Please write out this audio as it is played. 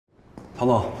唐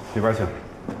总，里边请。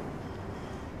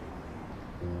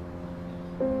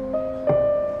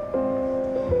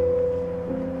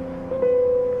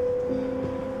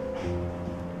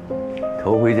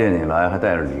头回见你来还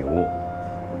带着礼物，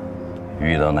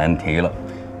遇到难题了。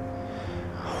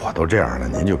我都这样了，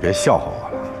您就别笑话我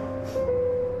了。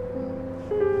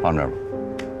放这儿吧。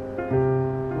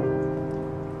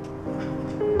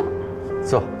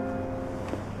坐。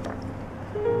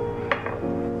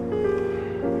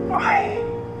哎，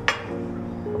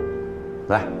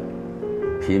来，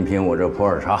品品我这普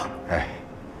洱茶。哎。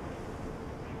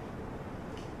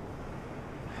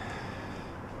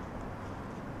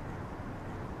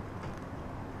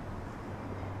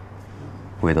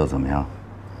 味道怎么样？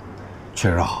确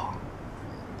实好，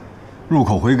入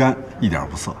口回甘，一点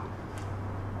不涩。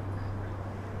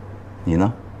你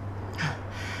呢？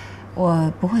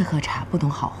我不会喝茶，不懂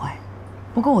好坏。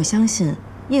不过我相信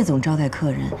叶总招待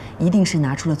客人一定是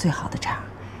拿出了最好的茶，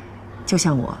就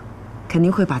像我，肯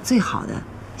定会把最好的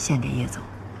献给叶总。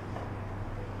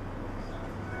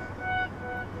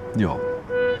哟，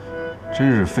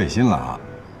真是费心了啊！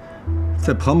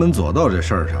在旁门左道这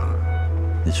事儿上，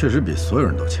你确实比所有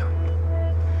人都强。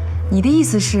你的意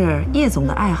思是叶总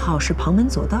的爱好是旁门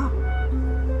左道？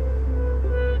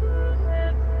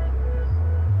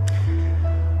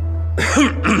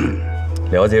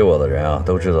 了解我的人啊，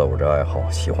都知道我这爱好，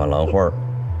喜欢兰花，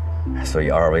所以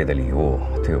二位的礼物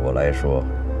对我来说，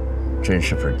真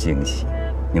是份惊喜。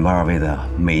你们二位的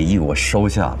美意我收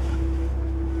下了，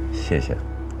谢谢，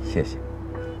谢谢。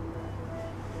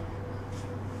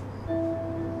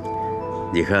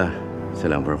你看这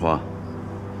两盆花，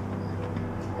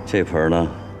这盆呢，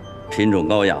品种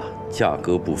高雅，价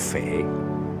格不菲。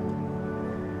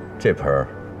这盆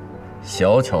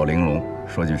小巧玲珑。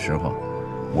 说句实话，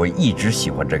我一直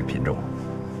喜欢这个品种。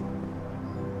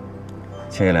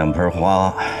这两盆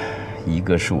花，一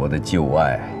个是我的旧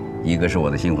爱，一个是我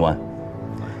的新欢，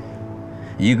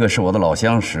一个是我的老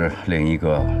相识，另一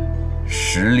个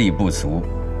实力不俗，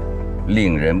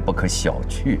令人不可小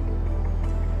觑。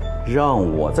让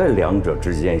我在两者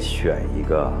之间选一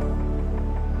个，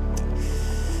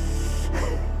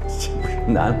这不是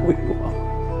难为我？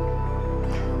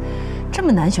这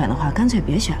么难选的话，干脆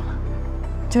别选了。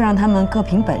 就让他们各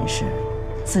凭本事，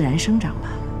自然生长吧。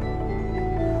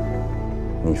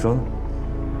你说呢？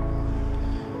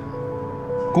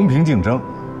公平竞争，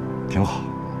挺好。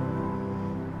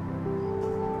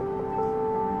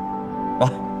啊，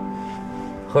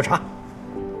喝茶。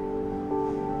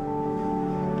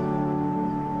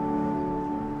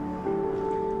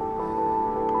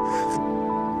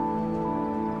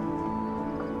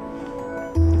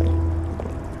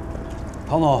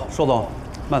唐总、寿总，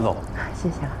慢走。 谢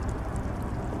谢了。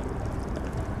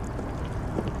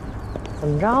怎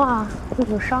么着啊？父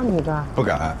母烧你一个？不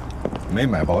敢，没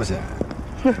买保险。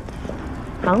哼，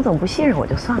唐总不信任我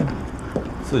就算了，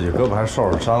自己胳膊还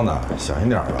受着伤呢，小心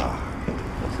点吧。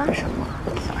算什么？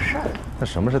小事儿。那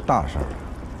什么是大事儿？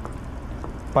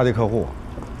巴结客户，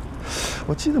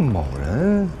我记得某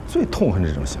人最痛恨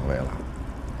这种行为了。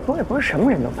我也不是什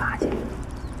么人都巴结。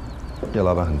叶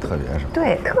老板很特别是吧？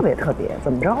对，特别特别。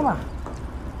怎么着吧？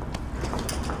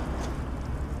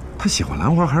 他喜欢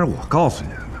兰花还是我告诉你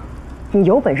的呢？你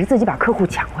有本事自己把客户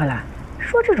抢回来，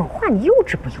说这种话你幼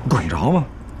稚不幼稚？管着吗？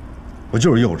我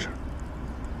就是幼稚，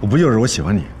我不幼稚，我喜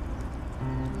欢你。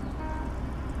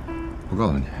我告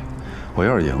诉你，我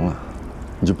要是赢了，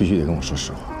你就必须得跟我说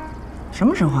实话。什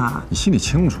么实话啊？你心里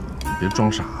清楚，你别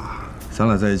装傻。咱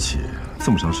俩在一起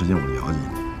这么长时间，我了解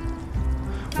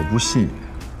你，我不信，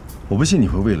我不信你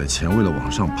会为了钱，为了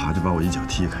往上爬就把我一脚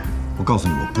踢开。我告诉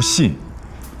你，我不信。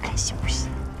爱信不信？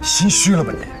 心虚了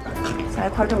吧你？在一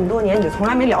块这么多年，你就从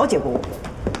来没了解过我。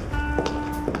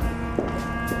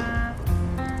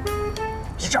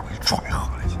一这样给踹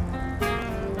喝了去。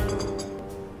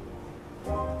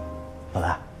老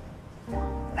大，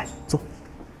来坐。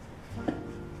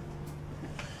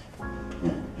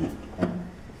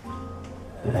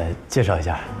介绍一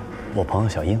下，我朋友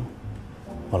小英，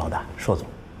我老大硕总。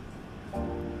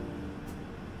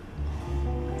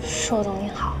硕总你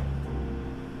好。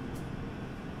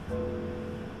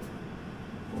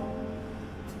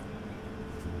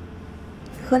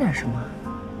 喝点什么？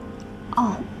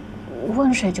哦，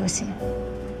温水就行。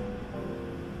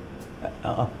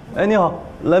哎，你好，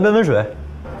来杯温水。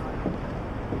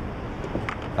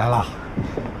来了，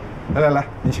来，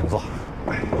你请坐。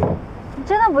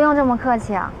真的不用这么客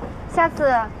气啊，下次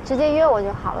直接约我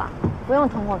就好了，不用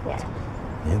通过别人。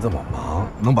您这么忙，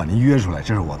能把您约出来，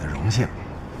这是我的荣幸。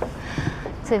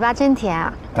嘴巴真甜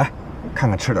啊！来，看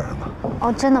看吃点什么。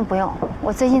哦，真的不用，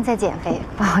我最近在减肥，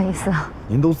不好意思啊。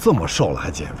您都这么瘦了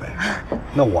还减肥？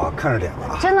那我看着点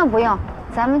吧。真的不用，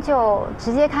咱们就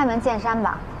直接开门见山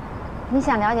吧。你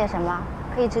想了解什么，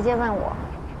可以直接问我。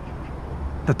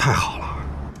那太好了。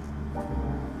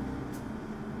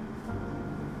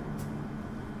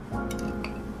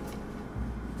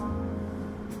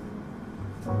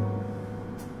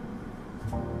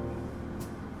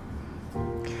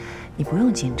你不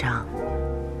用紧张，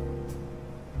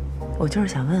我就是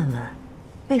想问问，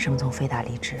为什么从飞达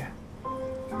离职？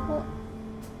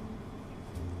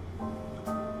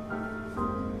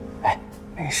哎，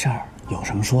没事儿，有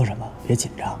什么说什么，别紧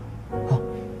张，啊。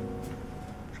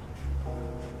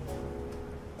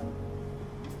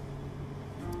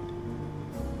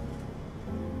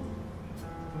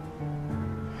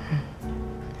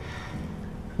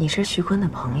你是徐坤的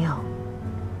朋友，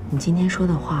你今天说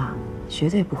的话绝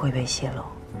对不会被泄露。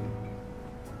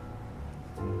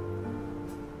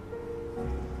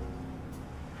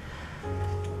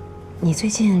你最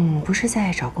近不是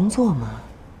在找工作吗？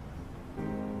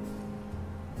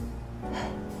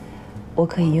我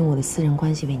可以用我的私人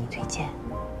关系为你推荐。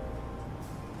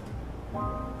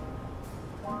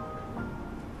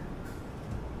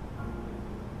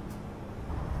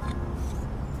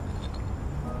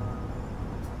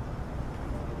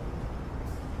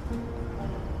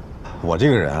我这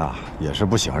个人啊，也是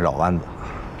不喜欢绕弯子，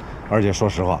而且说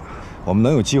实话，我们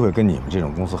能有机会跟你们这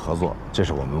种公司合作，这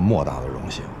是我们莫大的荣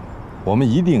幸。我们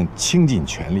一定倾尽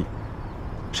全力，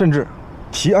甚至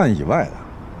提案以外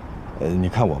的，你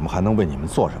看我们还能为你们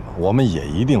做什么，我们也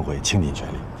一定会倾尽全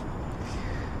力。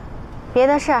别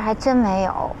的事儿还真没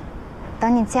有，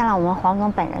等你见了我们黄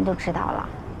总本人就知道了。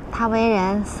他为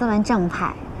人斯文正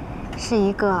派，是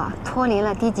一个脱离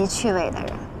了低级趣味的人。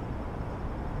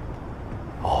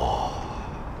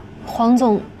黄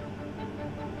总，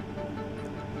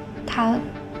他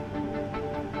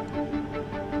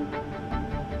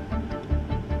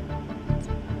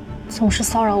总是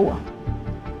骚扰我。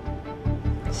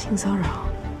性骚扰？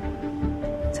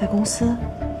在公司？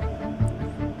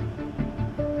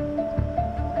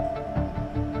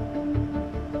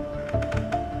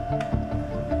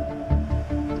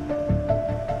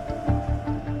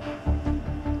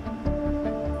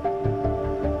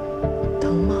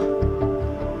疼吗？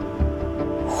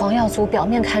黄耀祖表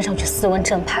面看上去斯文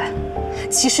正派，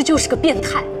其实就是个变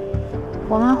态。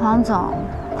我们黄总，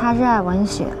他热爱文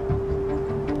学，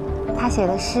他写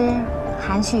的诗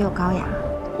含蓄又高雅。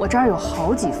我这儿有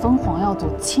好几封黄耀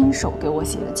祖亲手给我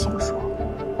写的情书，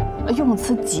用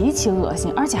词极其恶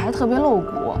心，而且还特别露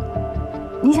骨。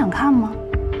你想看吗？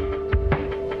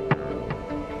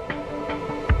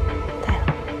带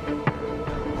了。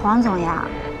黄总呀，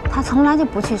他从来就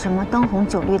不去什么灯红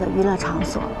酒绿的娱乐场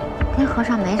所，跟和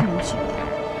尚没什么区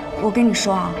别。我跟你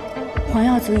说啊，黄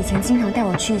耀祖以前经常带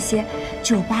我去一些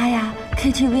酒吧呀、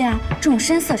KTV 啊这种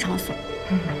声色场所。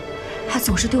他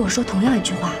总是对我说同样一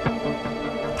句话，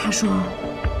他说：“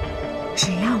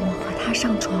只要我和他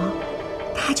上床，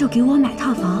他就给我买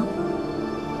套房。”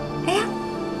哎呀，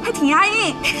还挺押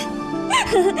韵。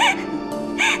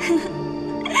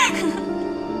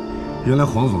原来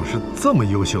黄总是这么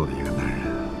优秀的一个男人，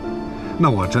那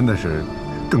我真的是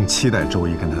更期待周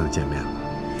一跟他的见面了。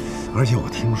而且我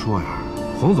听说呀，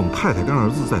黄总太太跟儿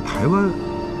子在台湾，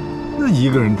那一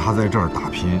个人他在这儿打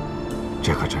拼，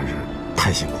这可真是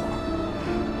太辛苦了。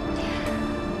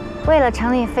为了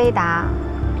成立飞达，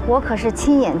我可是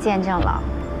亲眼见证了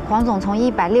黄总从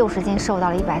160斤瘦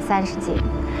到了130斤。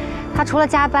他除了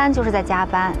加班就是在加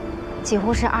班，几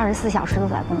乎是24小时都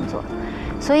在工作。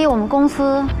所以我们公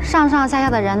司上上下下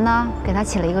的人呢，给他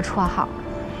起了一个绰号，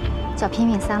叫拼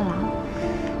命三郎。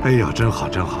哎呀，真好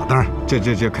真好！当然，这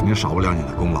肯定少不了你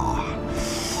的功劳啊。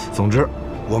总之，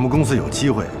我们公司有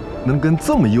机会能跟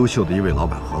这么优秀的一位老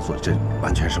板合作，这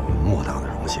完全是我们莫大的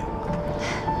荣幸。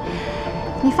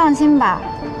你放心吧，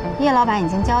叶老板已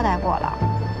经交代过了，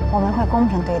我们会公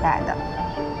平对待的。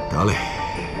得嘞。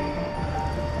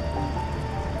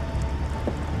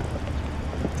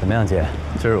怎么样，姐？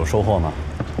今儿有收获吗？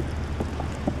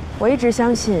我一直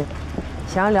相信，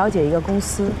想要了解一个公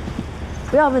司，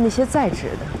不要问那些在职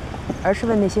的，而是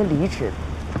问那些离职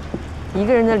的。一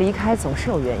个人的离开总是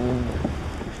有原因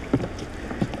的。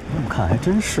这么看还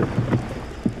真是。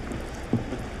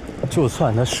就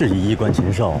算他是一衣冠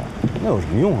禽兽，那有什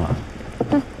么用啊？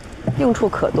用处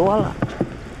可多了。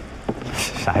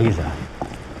啥意思啊？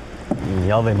你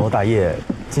要为谋大业，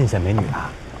尽献美女啊？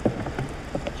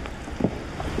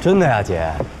真的呀，姐。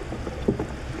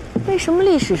为什么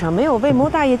历史上没有为谋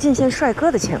大业尽献帅哥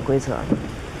的潜规则呢？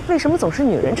为什么总是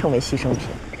女人成为牺牲品？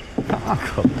那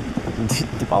可不，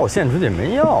你把我献出去也没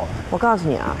人要。我告诉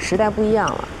你啊，时代不一样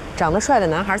了，长得帅的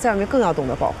男孩在外面更要懂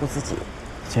得保护自己。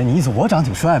姐，你意思我长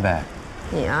挺帅呗？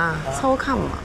你啊，凑合看吧。